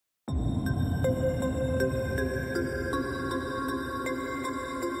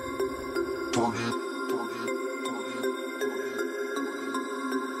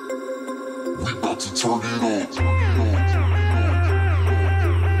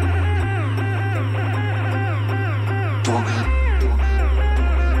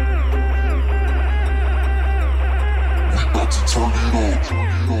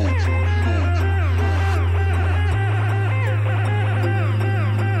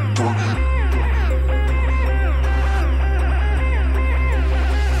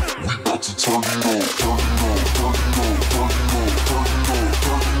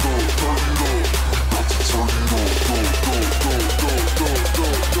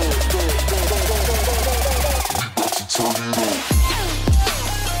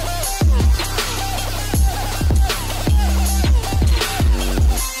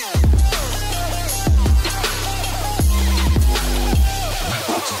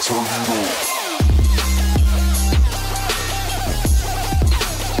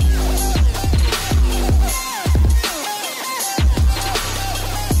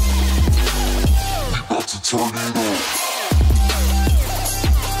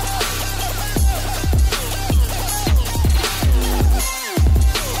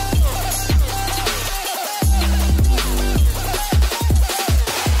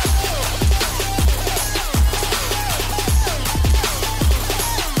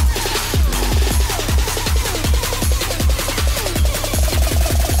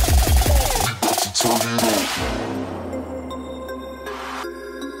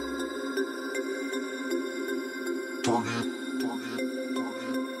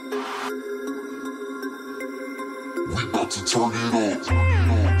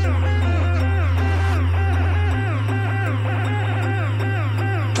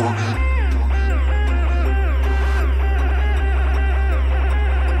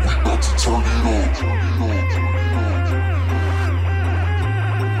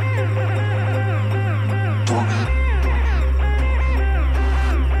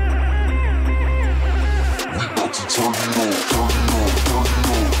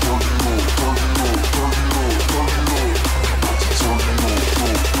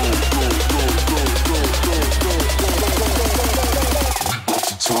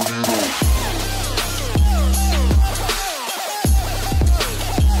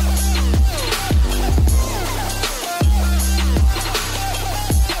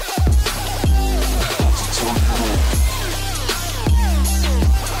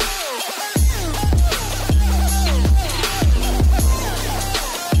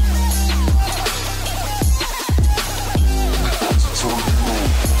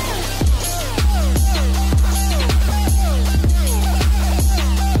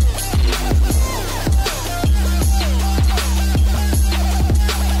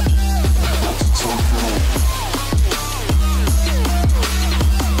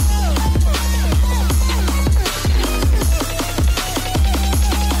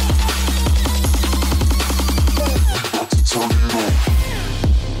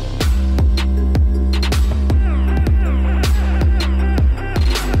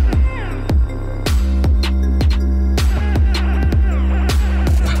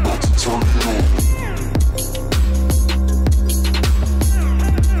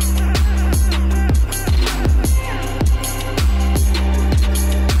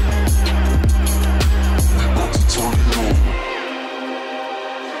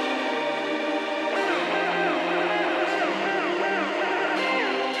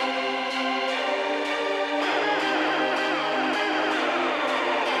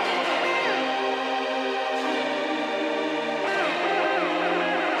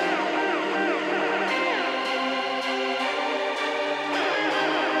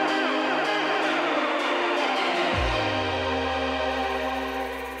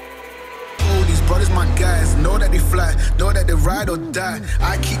Know that they fly, know that they ride or die.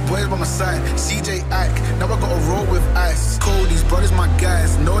 I keep boys by my side, CJ Ike, now I gotta roll with ice. Cold, these brothers my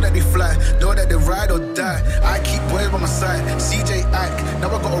guys, know that they fly, know that they ride or die. I keep boys by my side, CJ Ike, now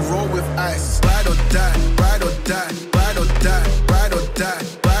I gotta roll with ice. Ride or die, ride or die, ride or die, ride or die,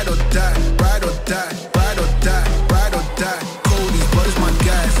 ride or die, ride or die, ride or die, ride or die. Cold, these brothers my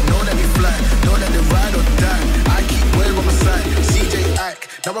guys, know that they fly, know that they ride or die. I keep boys by my side, CJ Ike,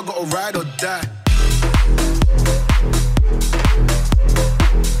 now I gotta ride or die.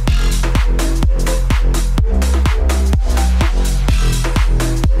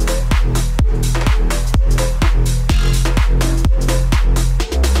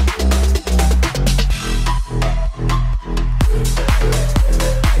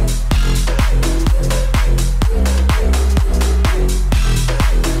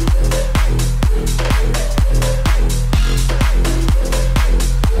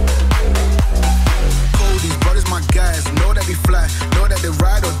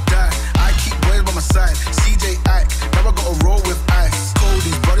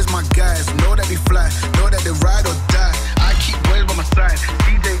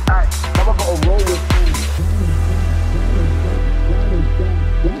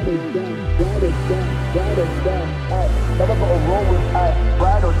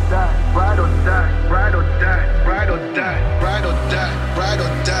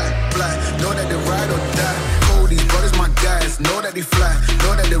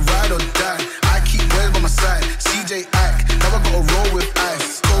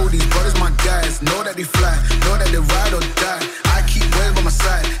 that they fly, know that they ride or die. I keep boys by my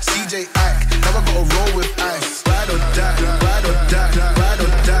side, CJ Ack, now I gotta roll with ice. Ride or die, ride or die, ride or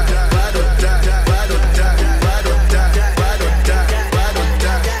die, ride or die, ride or die, ride or die, ride or die, ride or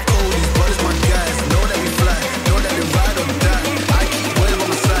die. Oh, these brothers my guys, know that they fly, know that they ride or die. I keep boys by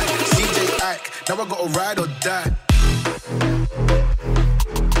my side, CJ Ack, now I gotta ride or die.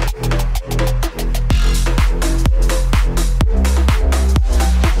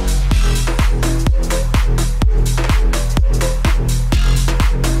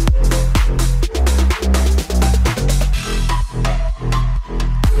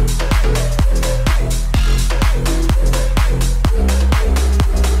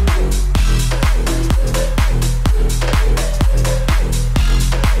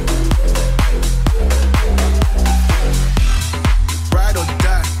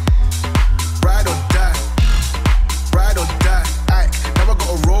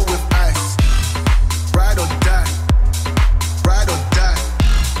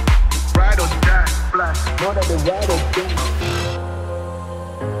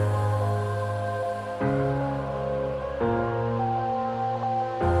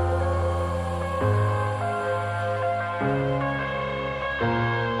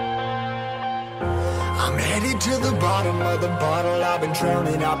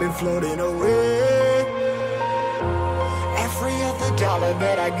 Floating away. Every other dollar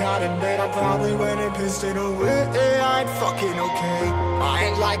that I got in bed, I probably went and pissed it away. I ain't fucking okay, I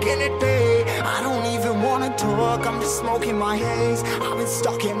ain't liking it, babe. I don't even wanna talk, I'm just smoking my haze. I've been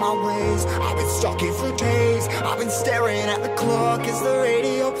stuck in my ways, I've been stuck here for days. I've been staring at the clock as the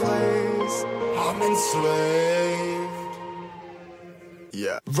radio plays. I'm enslaved.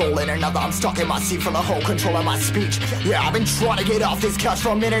 Yeah. Rolling another, I'm stuck in my seat for the whole control of my speech. Yeah, I've been trying to get off this couch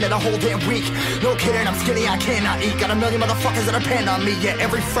for a minute and a whole damn week. No kidding, I'm skinny, I cannot eat. Got a million motherfuckers that depend on me. Yeah,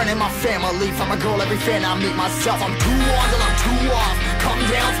 every friend in my family, from a girl, every fan I meet myself. I'm too on till I'm too off. Come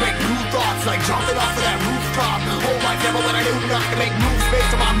down, make new thoughts, like jumping off of that rooftop. Whole life never when I do nothing to make moves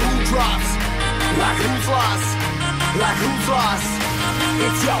based on my mood drops. Like who's lost? Like who's lost?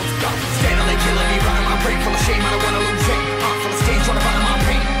 It's yo, steadily killing me, running my brain full of shame, I don't wanna lose it. Full of stage, trying to find my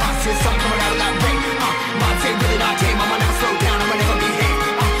pain. See the sun coming out of that rain. Mind's ain't really not tame, I'ma never slow down, I'ma never behave.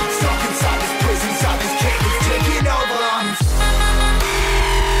 Stuck inside this prison, inside this cage, it's taking over.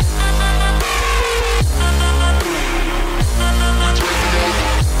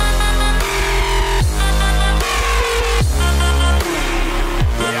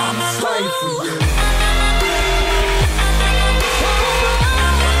 Yeah, I'm a slave for you.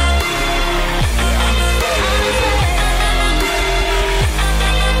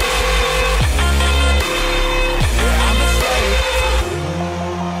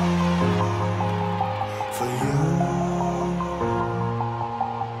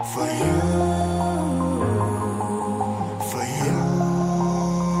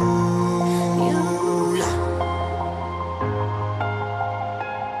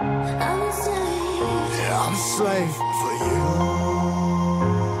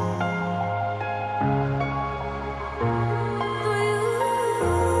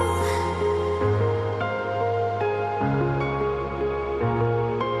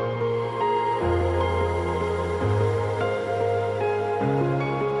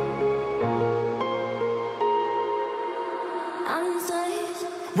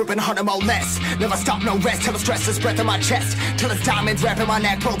 Ripping harder, more less. Never stop, no rest. Till the stress is breath in my chest. Till it's diamonds wrapping my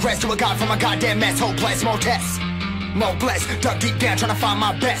neck. Progress to a god from a goddamn mess. Hopeless, more tests, more blessed. Dug deep down, trying to find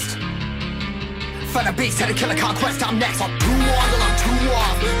my best. Find a beast, had to kill a conquest. I'm next. I'm too on till I'm too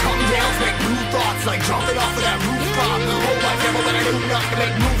off. Come down, make new thoughts, like jumping off of that rooftop. Whole life never when I do nothing to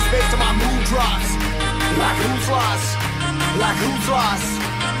make moves based on my mood drops. Like who's lost? Like who's lost?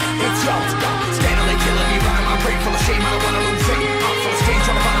 It's yo, steadily killing me, running my brain full of shame, I don't wanna lose it. I'm full of stage,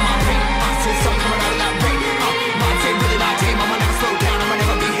 trying to find my pain. I see the sun coming out of that rain. Mind's ain't really not tame, I'ma never slow down, I'ma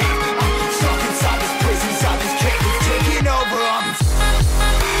never behave. Stuck inside this prison, inside this cage, it's taking over.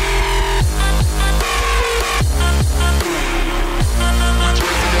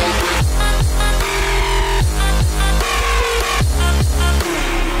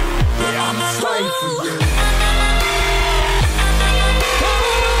 Yeah, I'm a slave for you.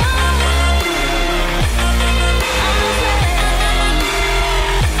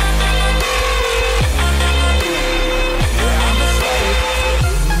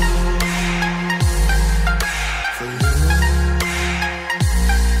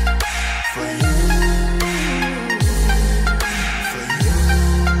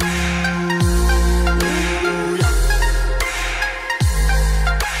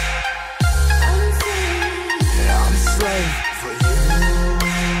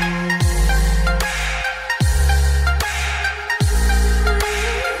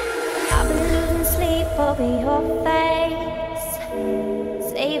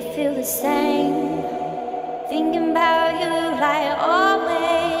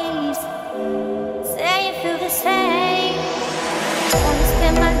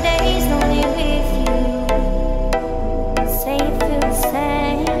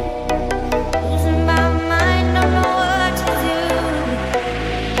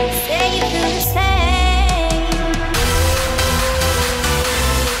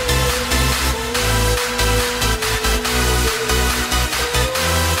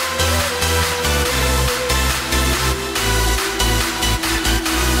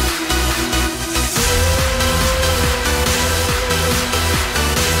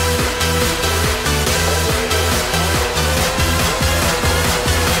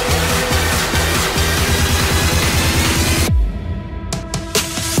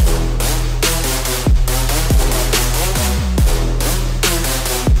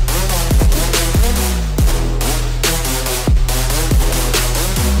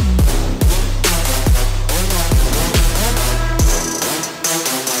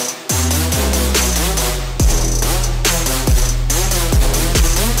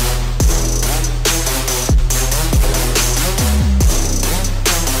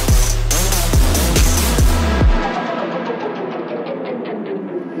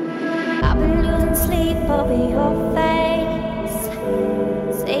 and sleep over your face.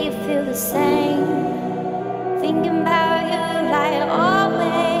 Say you feel the same. Thinking about you like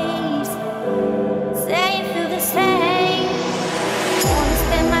always. Say you feel the same. Wanna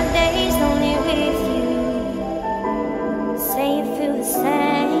spend my days only with you. Say you feel the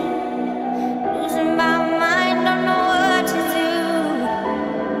same. Losing my mind, don't know what to do.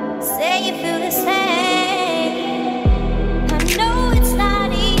 Say you feel the same. I know it's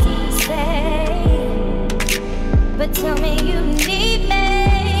not easy to say, but tell me you need me.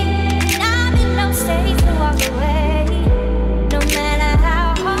 And I'm in no state to walk away. No matter how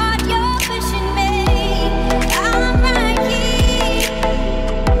hard you're pushing me, I'm right here.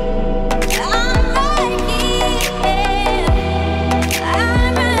 I'm right here.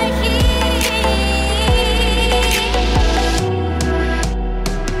 I'm right here.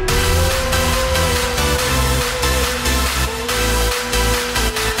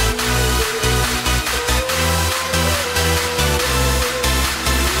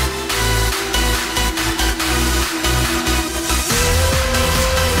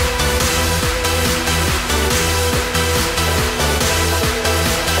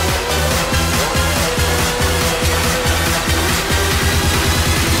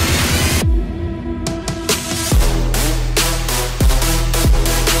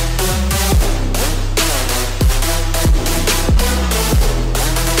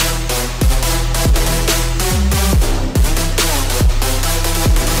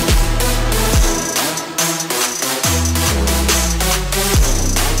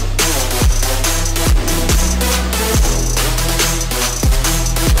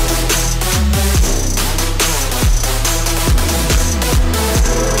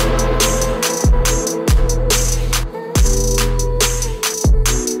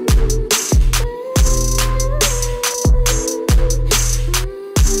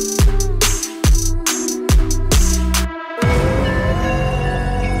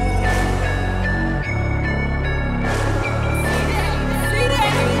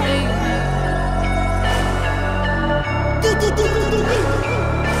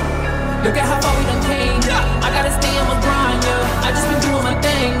 Look at how far we done came. I gotta stay on my grind, yeah. I just been doing my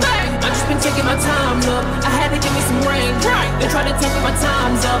thing. I just been taking my time, look. I had to give me some rain. They try to take my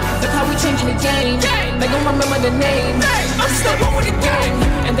time's up. Look how we changing the game. They gon' remember the name. I'm still on with the gang.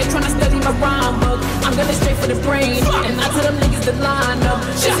 And they tryna study my rhyme book. I'm gonna straight for the brain. And I tell them niggas to line up.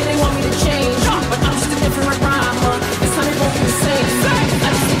 Shit say they want me to change, but I'm just a different rhymer. This time it won't be the same. I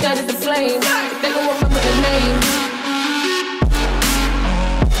just think that is the flame. They gon' remember the name.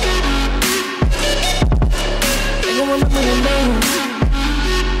 Remember your name.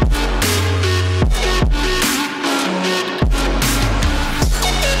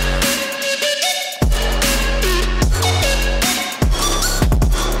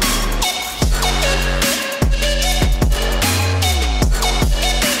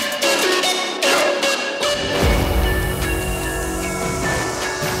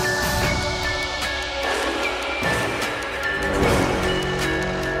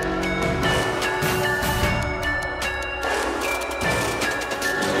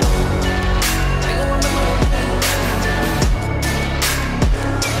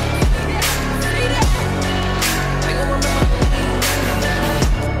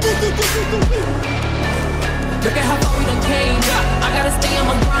 Look at how far we done came. I gotta stay on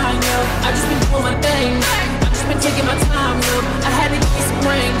my grind, yo. I just been doing my thing. I just been taking my time, yo. I had to give me some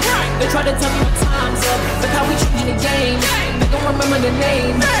rain. They try to tell me my time's up. Look how we changing the game. They gon' remember the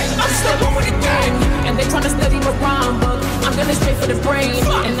name. I'm still on with the gang. And they tryna study my rhyme book. I'm gonna straight for the brain.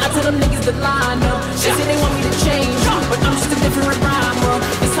 And I tell them niggas to line up. They say they want me to change, but I'm just a different rhymer.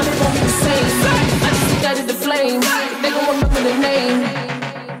 This time it won't be the same. I just think that is the flame. They gon' remember the name.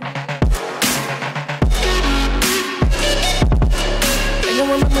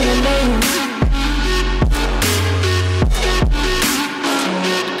 Remember your name.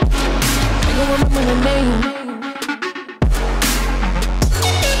 I don't remember your name.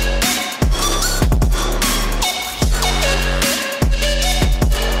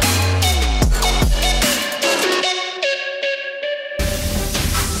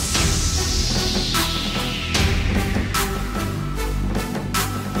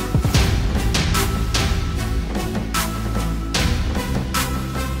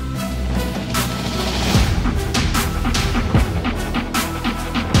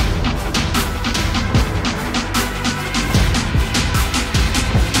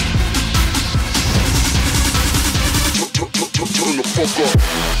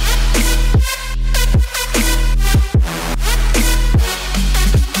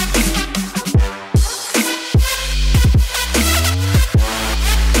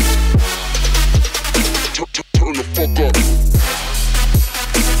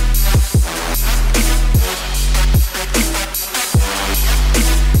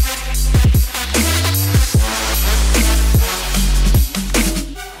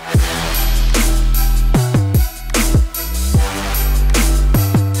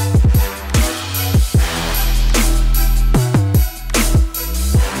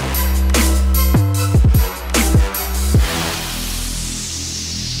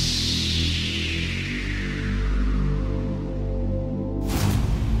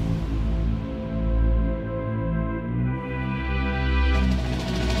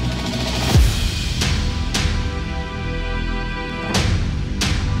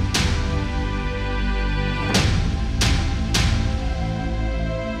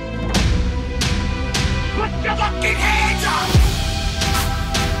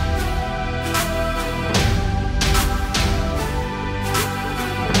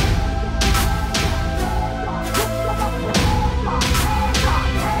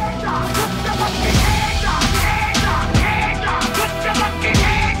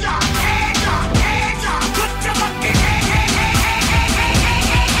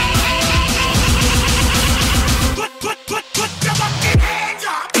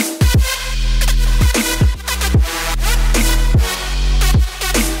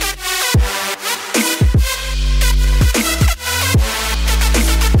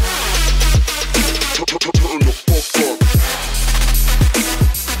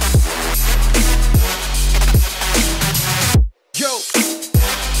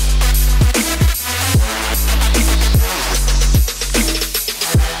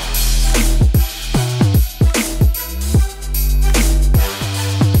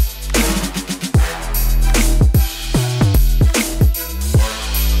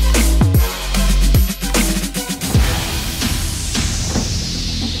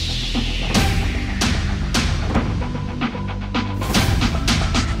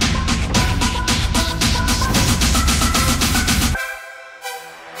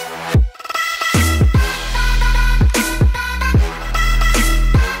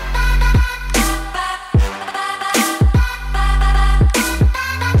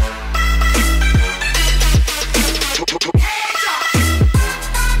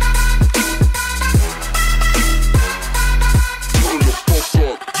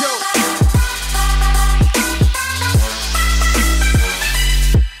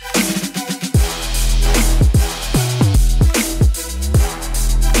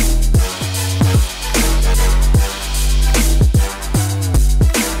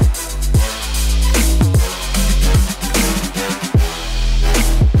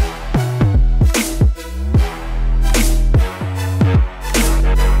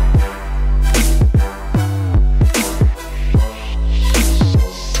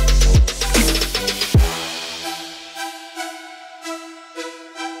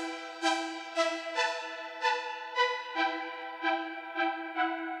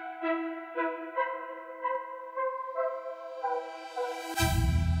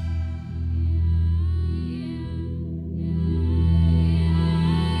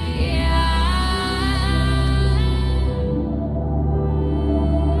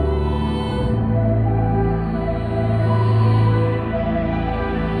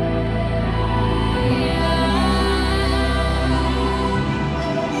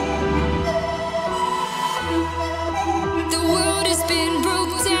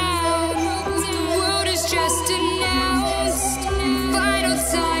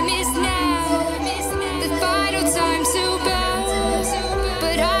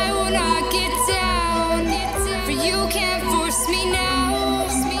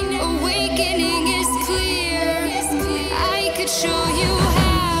 you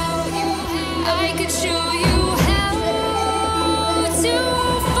how. I could show you how to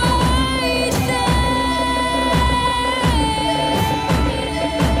fight them.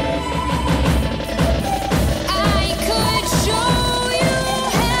 I could show you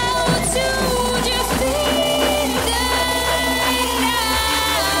how to defeat them now.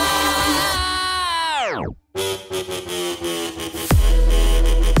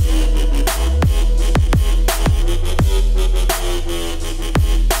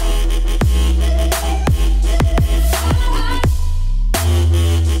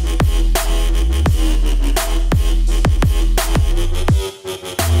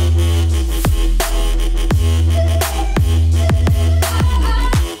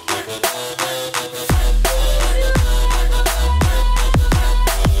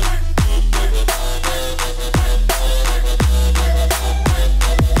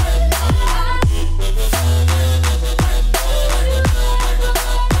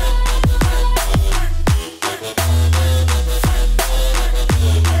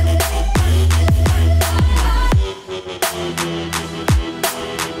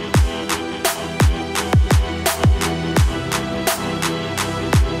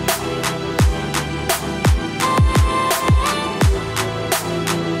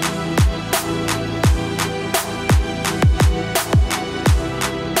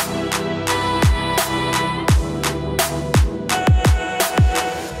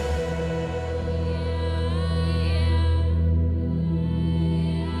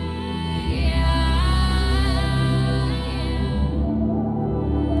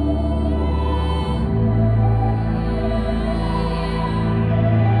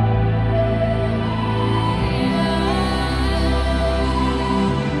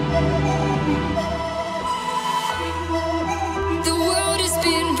 The world has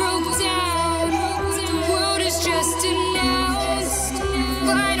been broke down. The world is just announced.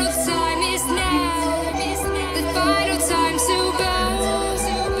 Final time is now. The final time to bow.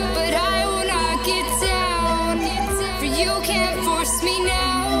 But I will not get down. For you can't force me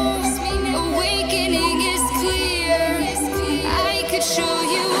now. Awakening is clear. I could show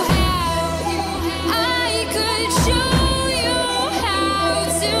you how. I could show you how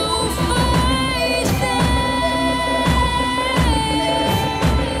to fight them.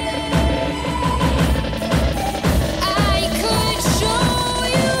 I could show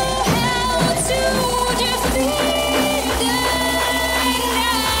you how to defeat them now.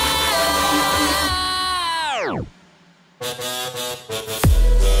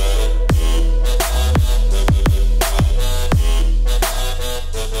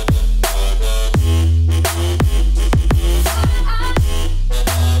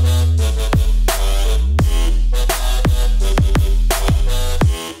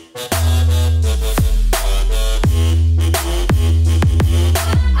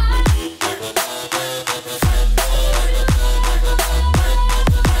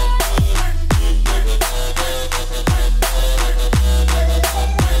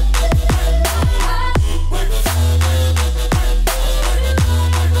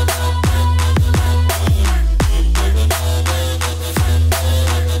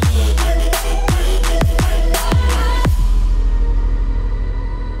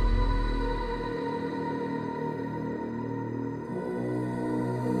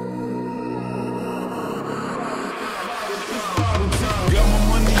 Got my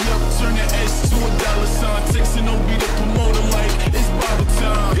money up, turn the S to a dollar sign. Texting OB the promoter like it's bottle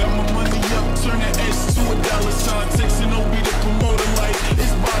time. Got my money up, turn the S to a dollar sign. Texting OB the promoter like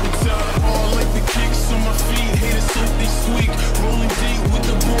it's bottle time. All like the kicks on my feet, haters so they squeak. Rolling deep with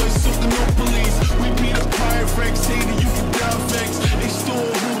the boys, soaking no police. We beat a Pyrex, hater you can die vex. They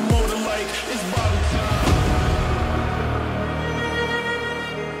stole who the motor like it's bottle time.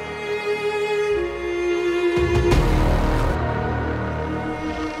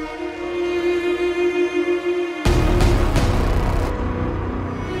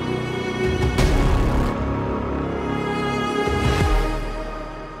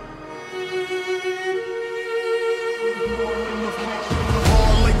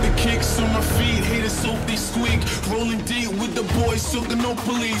 All like the kicks on my feet, haters so they squeak. Rolling deep with the boys, soaking no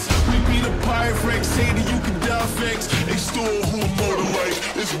police. We beat a Pyrex, hater you can die vex. They stole who the motor like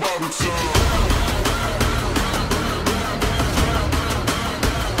it's bottle time.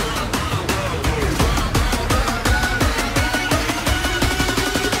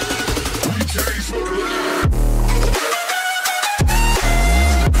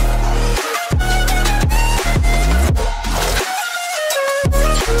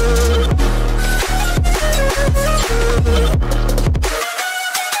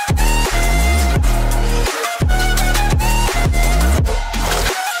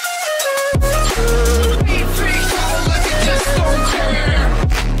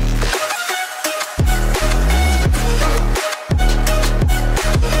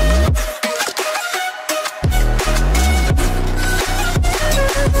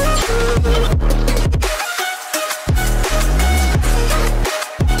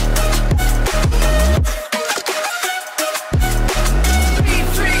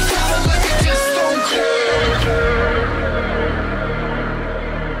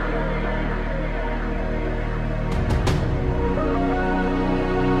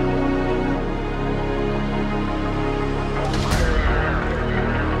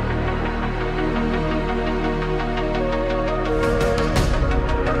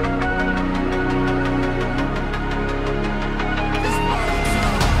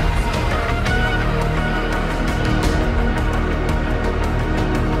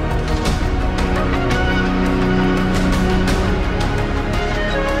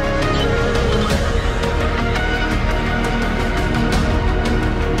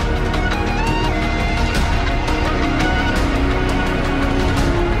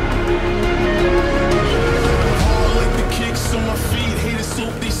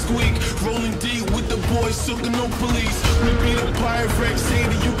 sucker, no police. We beat up Pyrex, saying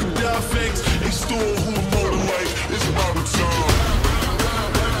that you can die fix. A store who a motor like, it's about the time.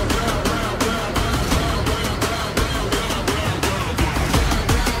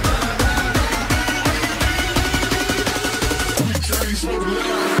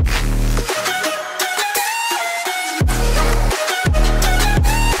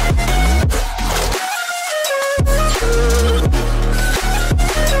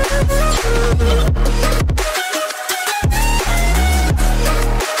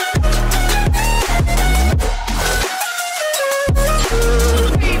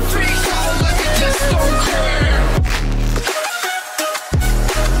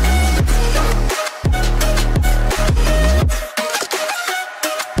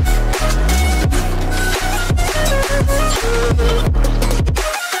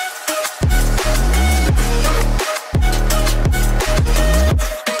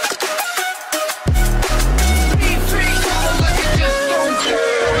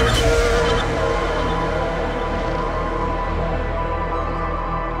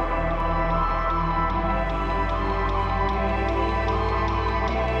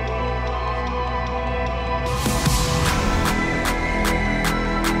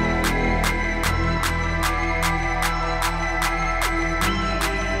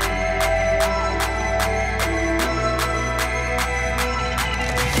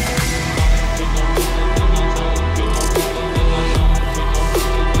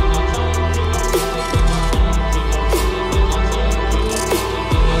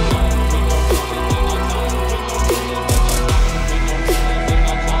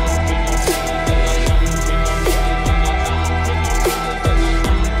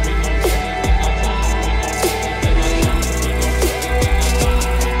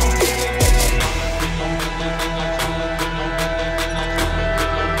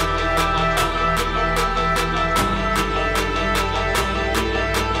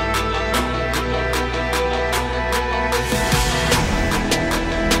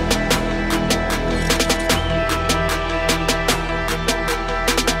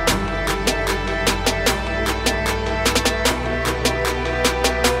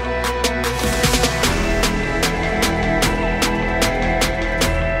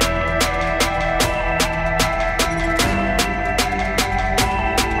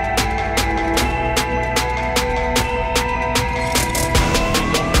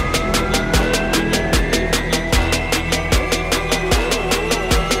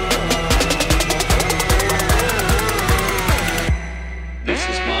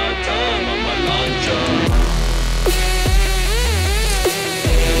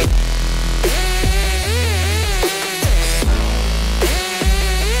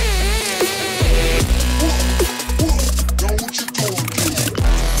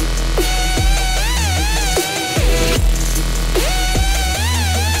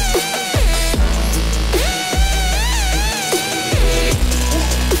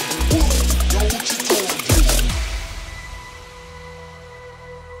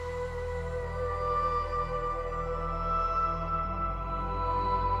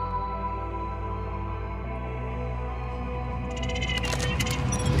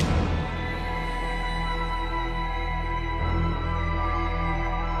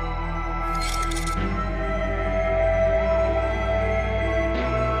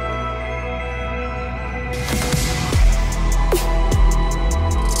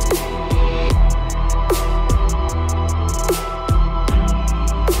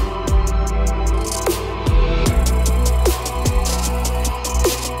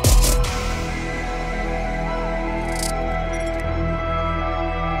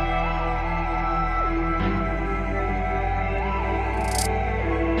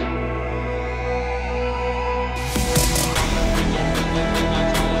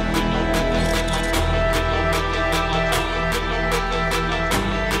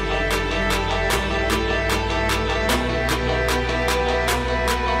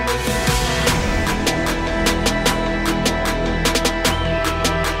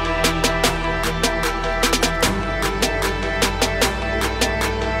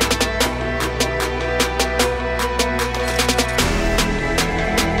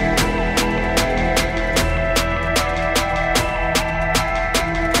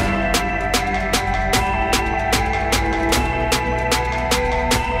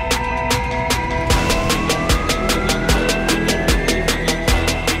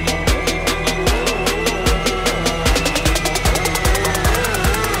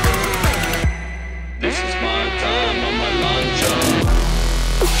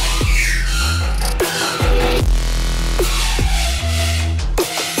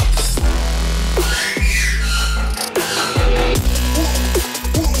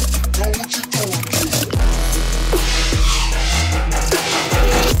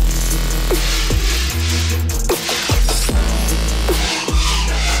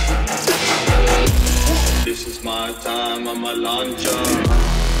 time on my launcher.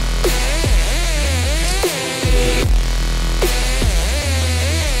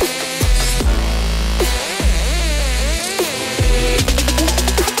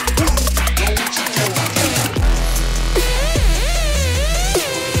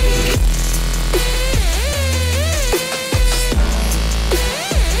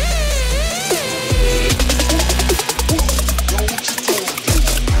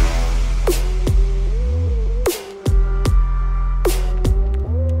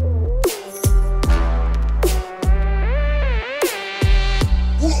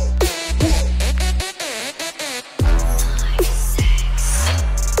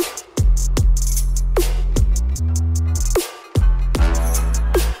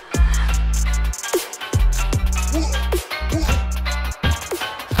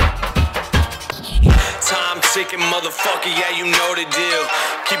 Motherfucker, yeah, you know the deal.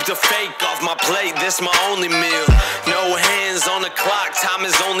 Keep the fake off my plate, this my only meal. No hands on the clock, time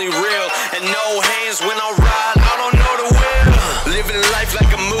is only real. And no hands when I ride, I don't know the will. Living life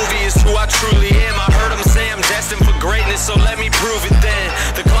like a movie is who I truly am. I heard them say I'm destined for greatness, so let me prove it then.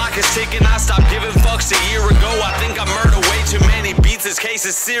 The clock is ticking, I stopped giving fucks a year ago. I think I murdered way too many beats, this case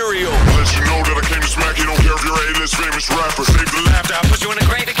is serial. Let you know that I came to smack you, don't care if you're A-list famous rapper. Save the laughter, I put you in a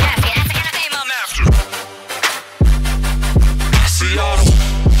grave.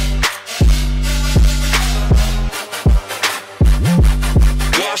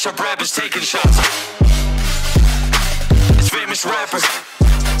 Wash up rappers taking shots. It's famous rappers.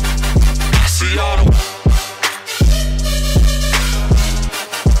 See all the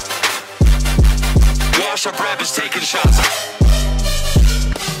wash up rappers taking shots.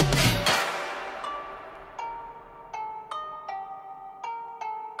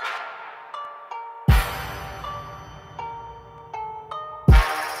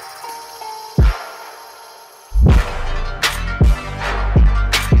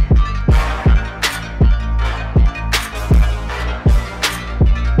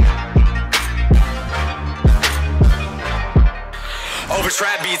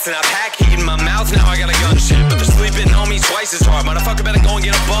 Trap beats and I pack heat in my mouth, now I got a gun shit. But they're sleeping on me twice as hard. Motherfucker better go and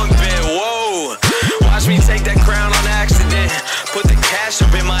get a bunk bed. Whoa, watch me take that crown on accident. Put the cash up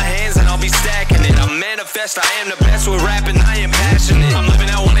in my hands and I'll be stacking it. I manifest, I am the best with rapping, I am passionate. I'm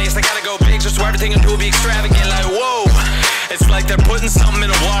living out one ace, I gotta go big just so everything I do will be extravagant. Like whoa, it's like they're putting something in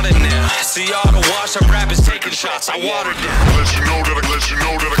the water now. See all the wash up rappers taking shots, I watered down. Let you know that I let you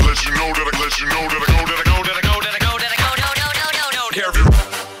know that I let you know that I let you know that I go that I go that I go that I go that I go care of you.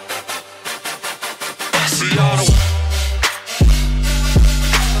 See all the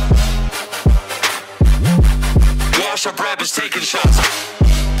wash up rappers taking shots.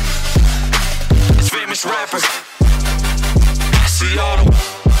 It's famous rappers. See all the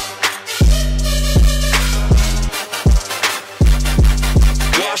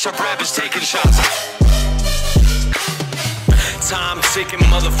wash up rappers taking shots. Time ticking,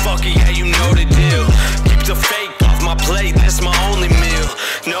 motherfucker, yeah, you know the deal. Keep the fake off my plate, that's my only meal.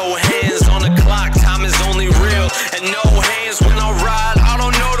 No hands on the clock, time is only real. And no hands when I ride, I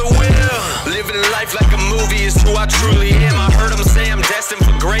don't know the will. Living life like a movie is who I truly am. I heard them say I'm destined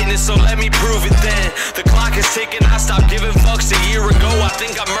for greatness, so let me prove it then. The clock is ticking, I stopped giving fucks a year ago. I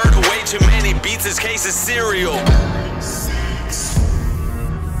think I murdered way too many beats, this case is serial.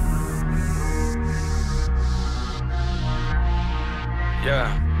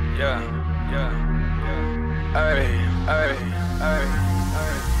 Yeah.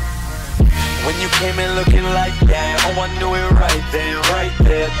 When you came in looking like that, oh I knew it right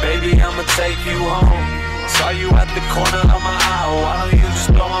there. Baby, I'ma take you home. Saw you at the corner of my eye, why don't you just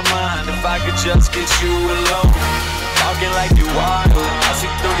blow my mind? If I could just get you alone. Talking like you wild, I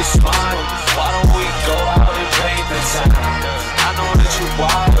see through the smile. Why don't we go out and paint the town? I know that you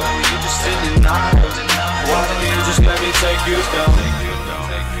wild, you just in denial. Why don't you just let me take you down?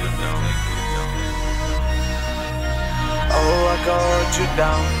 Oh, I can hold you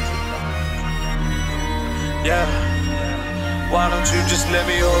down. Yeah. Why don't you just let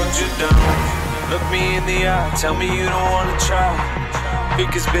me hold you down? Look me in the eye, tell me you don't wanna try.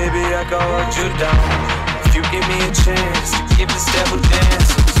 Because baby, I can hold you down. If you give me a chance, give this devil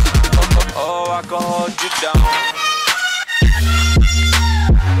dance. Oh, I can hold you down.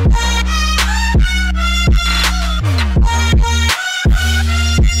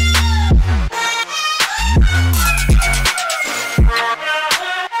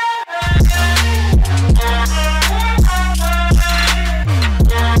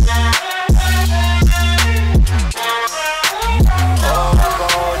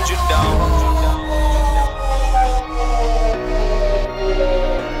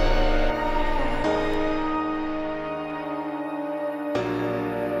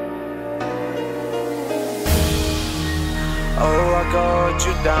 hold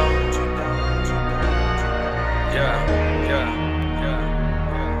you down.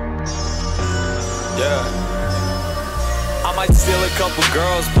 I might steal a couple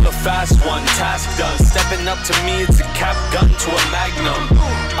girls, pull a fast one, task done. Stepping up to me, it's a cap gun to a magnum.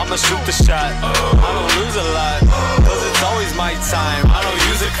 I'ma shoot the shot, I don't lose a lot, cause it's always my time, I don't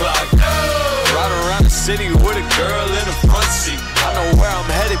use a clock. Ride around the city with a girl in the front seat. I know where I'm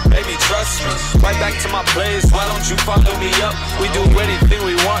headed, baby, trust me. Right back to my place, why don't you follow me up? We do anything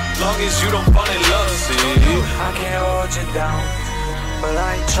we want, long as you don't fall in love. See, I can't hold you down, but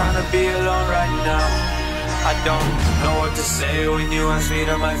I ain't tryna be alone right now. I don't know what to say when you ask me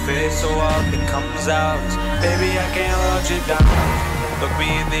to my face, so all that comes out, baby, I can't hold you down. Look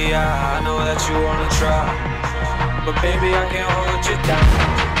me in the eye, I know that you wanna try, but baby, I can't hold you down.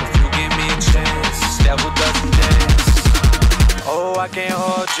 If you give me a chance, this devil doesn't dance. Oh, I can't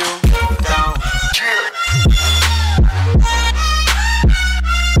hold you down.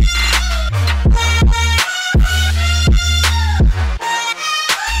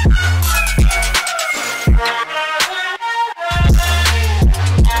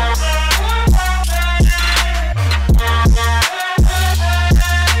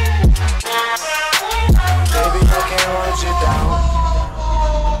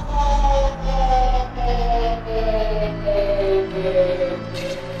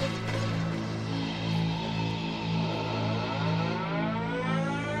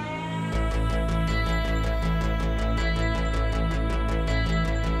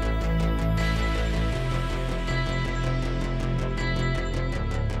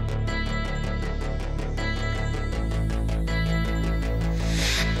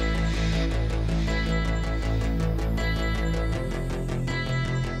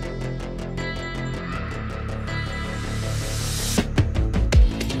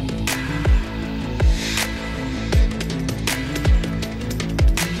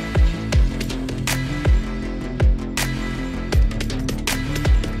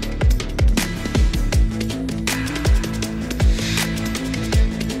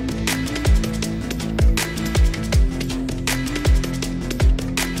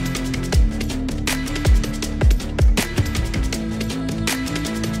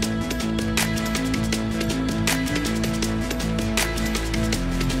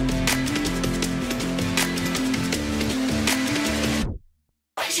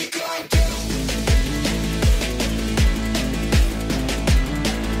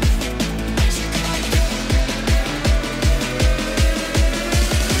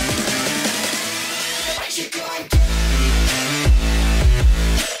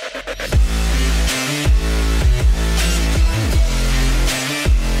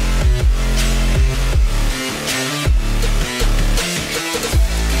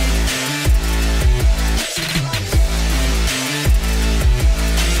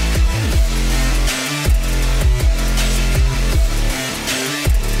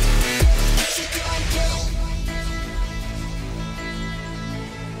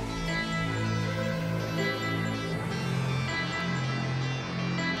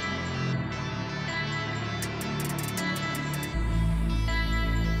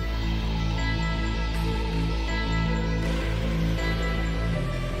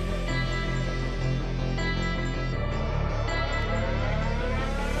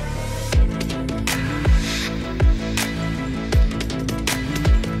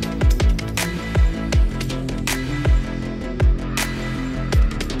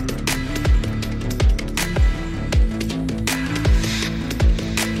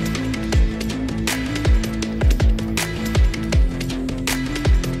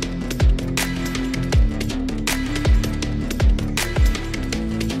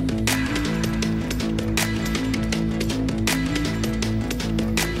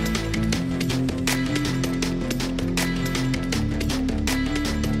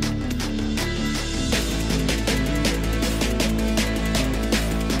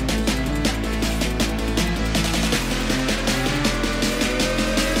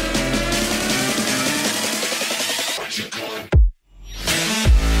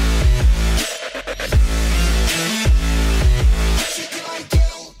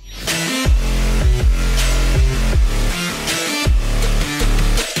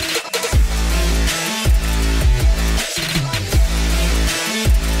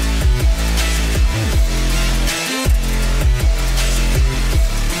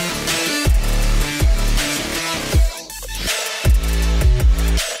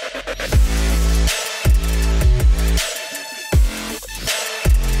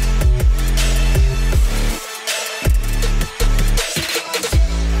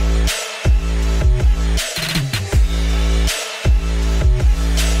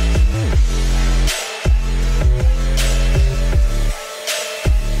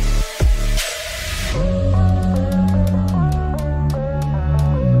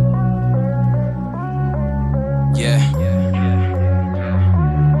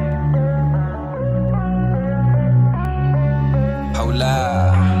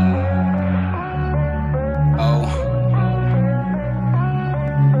 loud.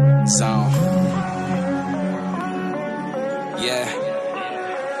 Ozone.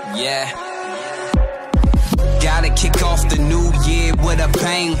 Yeah. Gotta kick off the new year with a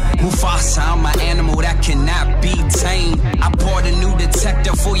bang. Mufasa, I'm an animal that cannot be tamed. I bought a new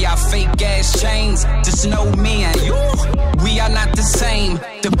detector for y'all fake ass chains. Just know me and you, we are not the same.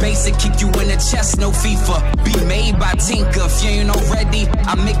 The basic kick you in the chest, no FIFA. Be made by Tenka, if you ain't already,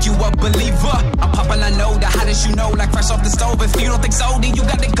 I make you a believer. I'm poppin', I know, the hottest you know, like fresh off the stove. If you don't think so, then you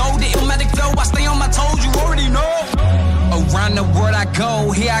got to go. The illmatic flow, I stay on my toes, you already know. Around the world I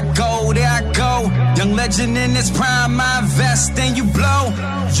go, here I go, there I go. Young legend in this prime, I invest, then you blow.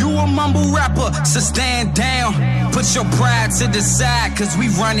 You a mumble rapper, so stand down. Put your pride to the side, cause we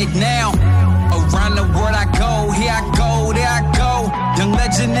run it now. Around the world I go, here I go, there I go. Young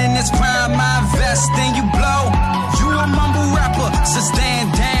legend in this prime, I invest, then you blow. You a mumble rapper, so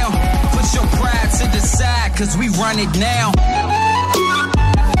stand down. Put your pride to the side, cause we run it now.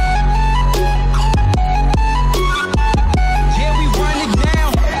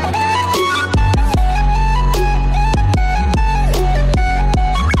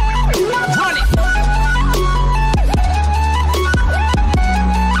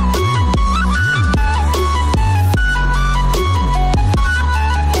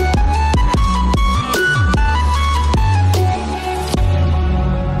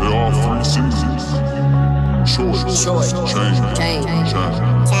 Choice. Change.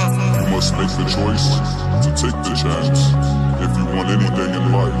 You must make the choice to take the chance if you want anything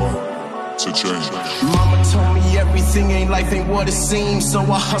in life to change. Mama told me everything ain't life ain't what it seems. So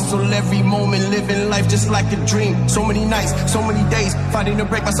I hustle every moment, living life just like a dream. So many nights, so many days, fighting to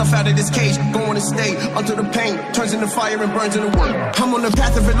break myself out of this cage. Going to stay until the pain turns into fire and burns into wood. I'm on the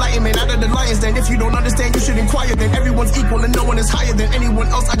path of enlightenment, out of the lion's den. If you don't understand, you should inquire. Then everyone's equal and no one is higher than anyone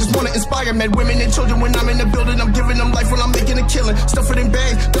else. I just wanna inspire men, women, and children. When I'm in the building, I'm giving them life while I'm making a killing. Stuff it in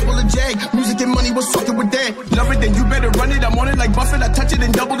bags, double the jag. Music and money was fucking with that. Love it, then you better run it. I'm on it like Buffett. I touch it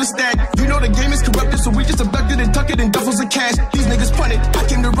and double the stack. You know the game is corrupted, so we just abducted and tuck it in duffels of cash. These niggas punted, I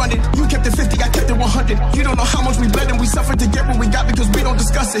came to run it. You kept it 50, I kept it 100. You don't know how much we bled and we suffered to get what we got because we don't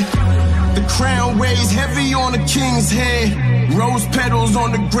discuss it. The crown weighs heavy on the king's head. Rose petals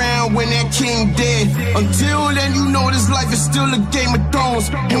on the ground when that king dead. Until then, you know this life is still a Game of Thrones,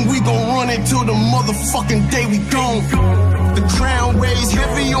 and we gon' run it till the motherfucking day we gone. The crown weighs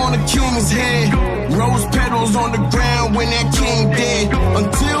heavy on the king's head. Rose petals on the ground when that king dead.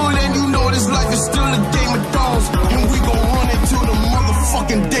 Until then, you know this life is still a Game of Thrones, and we gon' run it till the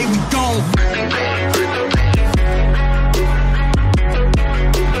motherfucking day we gone.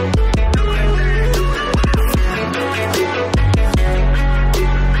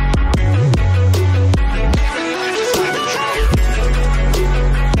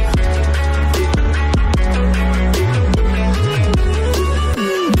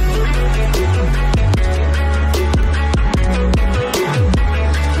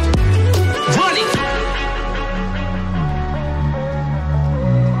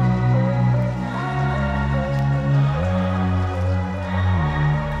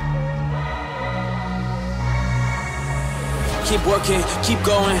 Keep working, keep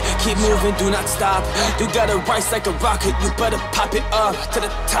going, keep moving, do not stop. You gotta rise like a rocket, you better pop it up to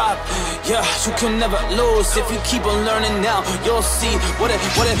the top. Yeah, you can never lose if you keep on learning now. You'll see what it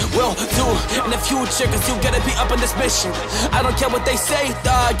will do in the future, cause you gotta be up on this mission. I don't care what they say,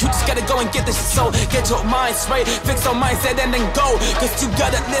 dog, you just gotta go and get this. So get your mind straight, fix your mindset and then go. Cause you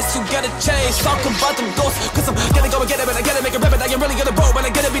gotta list, you gotta change. Talk about them ghosts, cause I'm gonna go and get it, but I gotta make a rabbit. I am really gonna roll, but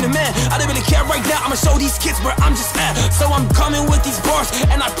I gotta be the man. I don't really care right now, I'ma show these kids where I'm just at. So I'm coming with these bars,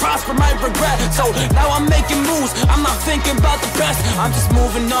 and I prosper my regret. So now I'm making moves, I'm not thinking about the best. I'm just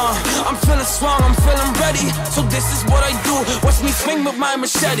moving on, I'm feeling strong, I'm feeling ready. So this is what I do, watch me swing with my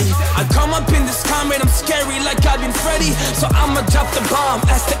machete. I come up in this combat, I'm scary like I've been Freddy. So I'ma drop the bomb,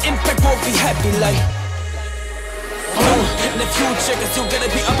 as the impact won't be happy like in the future, cause you gotta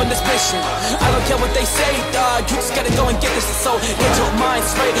be up on this mission. I don't care what they say, dog, you just gotta go and get this. So get your mind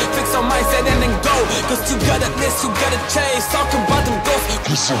straight, fix your mindset and then go. Cause you gotta list, you gotta change. Talk about them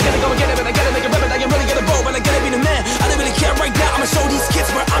ghosts, gotta go and get it, but I gotta make a rabbit. I am really gonna roll, but I gotta be the man. I don't really care right now, I'ma show these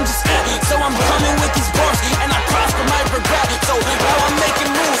kids where I'm just at. So I'm coming with these bars, and I prosper my regret. So now I'm making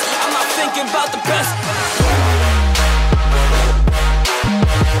moves, I'm not thinking about the best.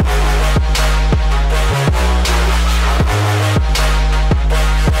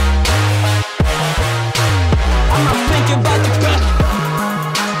 About the best.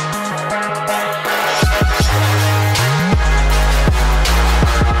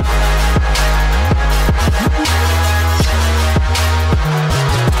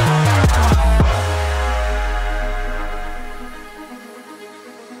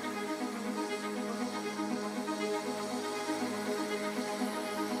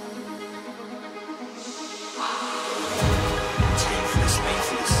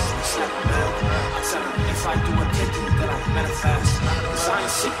 manifest. Cause I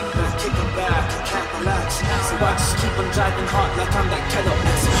ain't sitting back, kicking back, I can't relax. So I just keep on driving hard like I'm that Kilo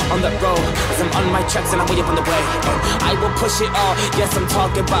X. On the road, as I'm on my tracks and I'm way up on the way. And I will push it all, yes I'm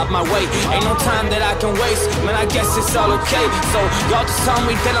talking about my way. Ain't no time that I can waste, man I guess it's all okay. So y'all just tell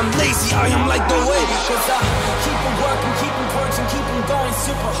me that I'm lazy, I am like the way. Cause I keep on working, keep on purging, keep on going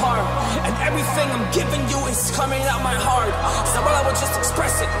super hard. And everything I'm giving you is coming out my heart. So while I will just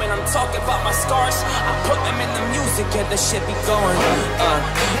express it, man I'm talking about my scars. I put them in the music, get the shit be going.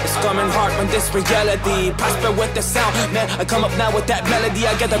 It's coming hard when this reality prosper with the sound, man I come up now with that melody.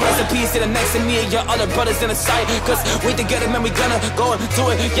 I get the recipes sitting next to me and your other brothers in the side. Cause we together, man, we gonna go and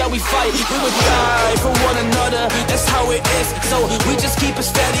do it. Yeah, we fight, we would die for one another. That's how it is. So we just keep it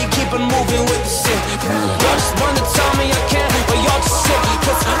steady, keep it moving with the shit. Y'all just wanna tell me I can't, but y'all just sit.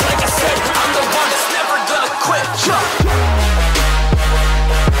 Cause like I said, I'm the one that's never gonna quit.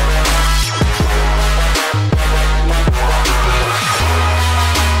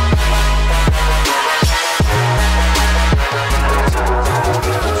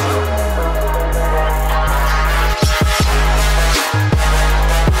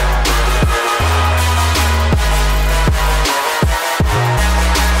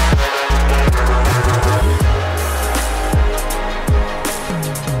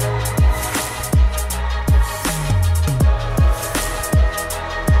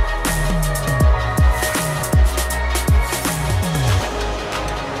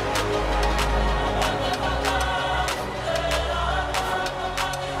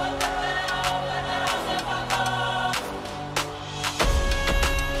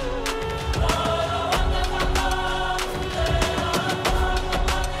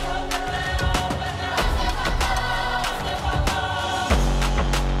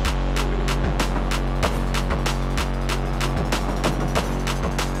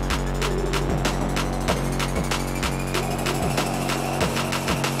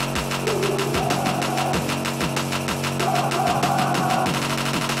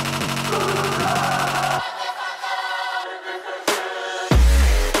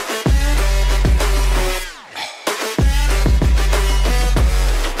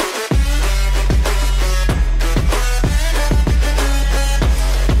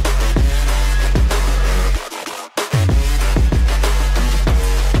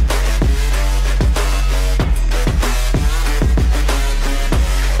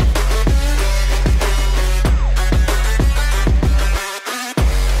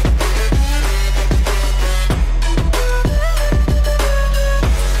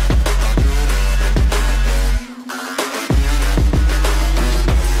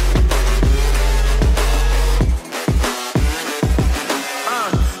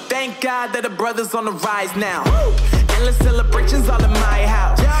 That the brothers on the rise now. Endless celebrations all in my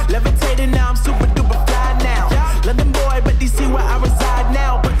house. Levitating now, I'm super duper fly now. London boy, but DC where I reside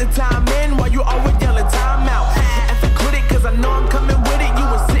now. Put the time in while you always yelling time out. And for critic, cause I know I'm coming with it. You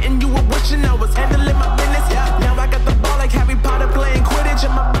were sitting, you were wishing I was handling my business. Now I got the ball like Harry Potter playing Quidditch.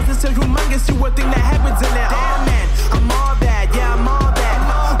 And my business is humongous, you would think that happens in there. Damn man, I'm all that, yeah I'm all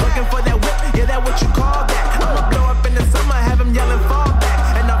that. Looking for that whip, yeah that what you call that. I'ma blow up in the summer, have him yelling fall back.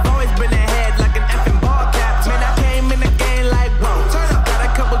 And I've always been ahead like an effing ball cap. Man, I came in the game like whoa. Got a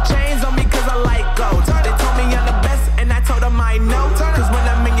couple chains on me cause I like gold. They told me I'm the best and I told them I know. Cause when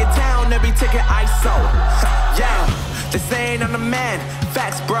I'm in your town, every ticket I sold. Yeah, they saying I'm the man.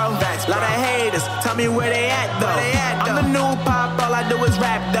 Facts, bro. Lot of haters, tell me where they at though. I'm the new pop, all I do is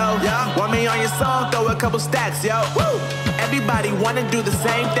rap though. Want me on your song, throw a couple stacks, yo. Woo! Everybody wanna do the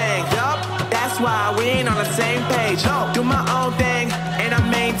same thing. That's why we ain't on the same page. Do my own thing and I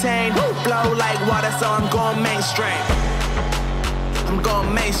maintain. Flow like water, so I'm going mainstream. I'm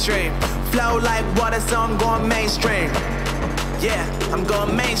going mainstream. Flow like water, so I'm going mainstream. Yeah, I'm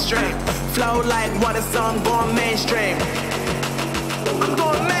going mainstream. Flow like water, so I'm going mainstream. I'm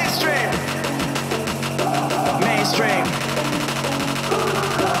going mainstream. Mainstream.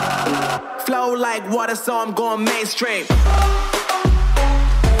 Flow like water, so I'm going mainstream.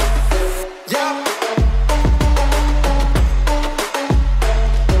 Yeah.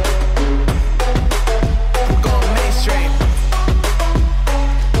 I'm going mainstream.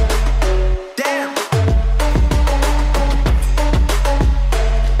 Damn.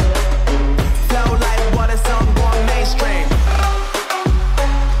 Flow like water, so I'm going mainstream.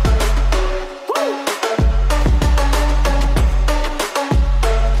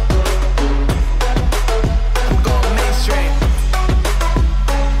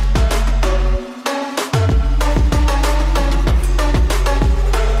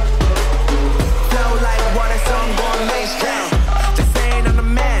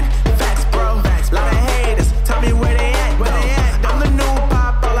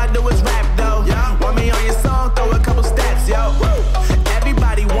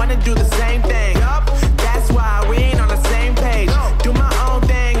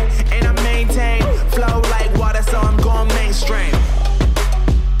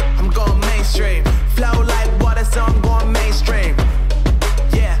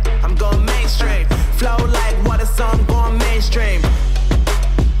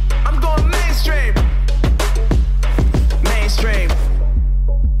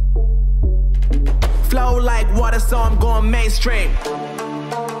 mainstream.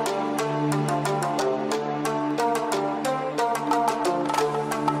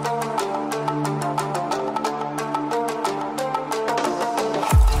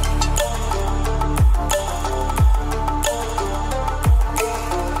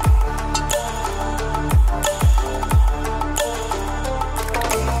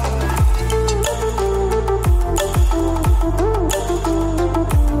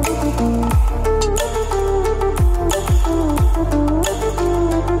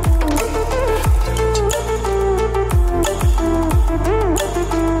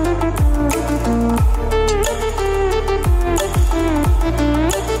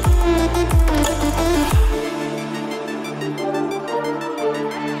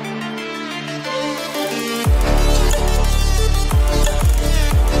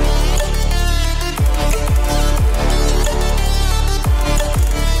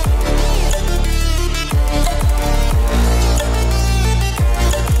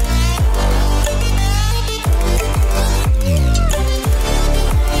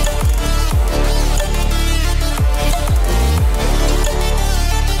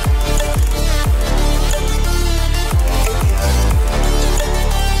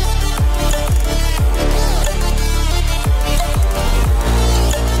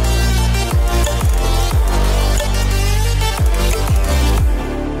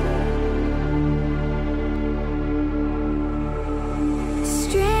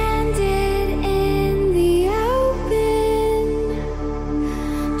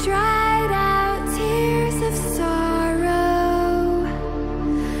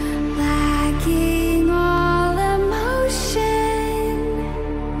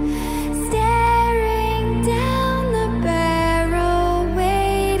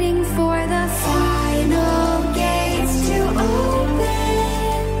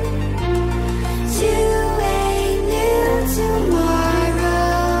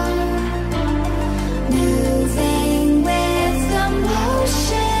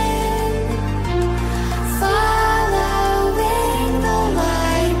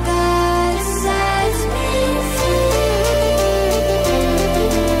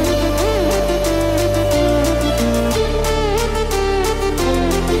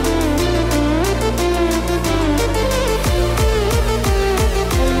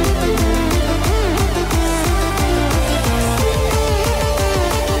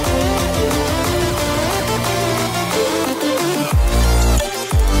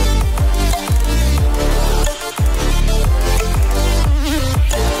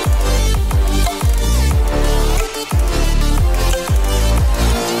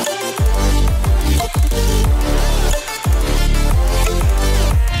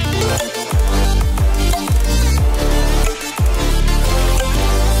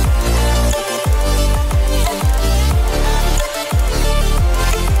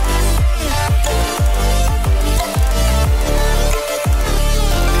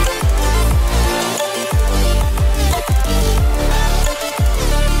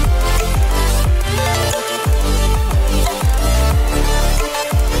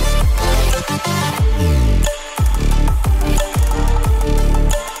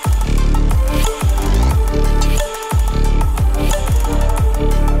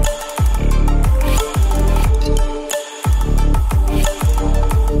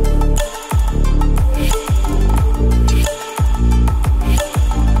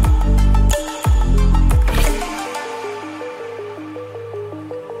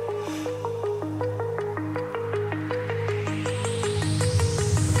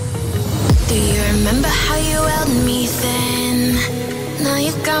 Remember how you held me then? Now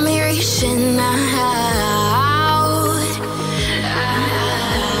you got me reaching out.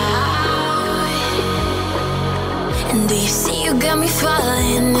 And do you see you got me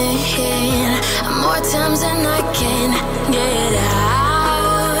falling in more times than I can get out.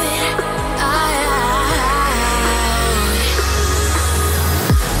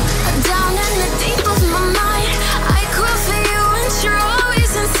 Down in the deep of my mind, I crawl for you and you're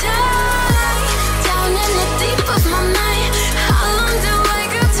always inside. Down in the deep of my mind, how long do I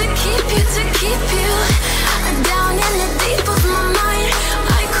got to keep you, to keep you? Down in the deep of my mind,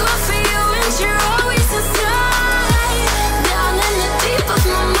 I crawl for you and you're always inside. Down in the deep of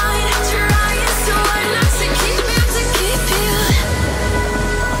my mind, trying so hard not to keep you, to keep you.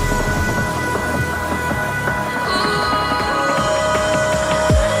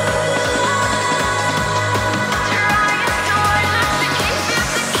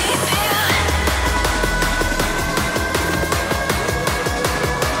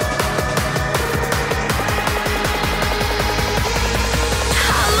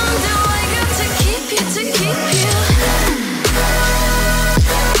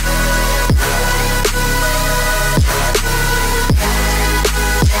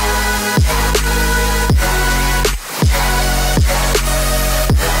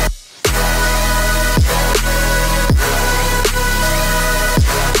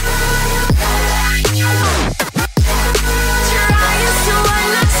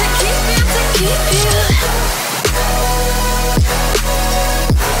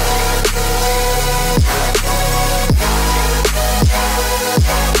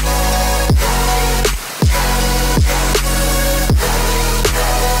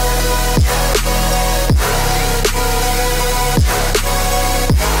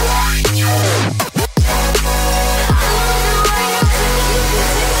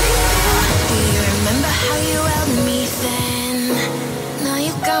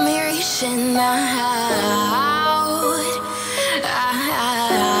 got me reaching out,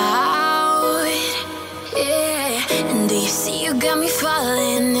 yeah. And do you see you got me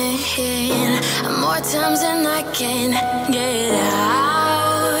falling in more times than I can get out?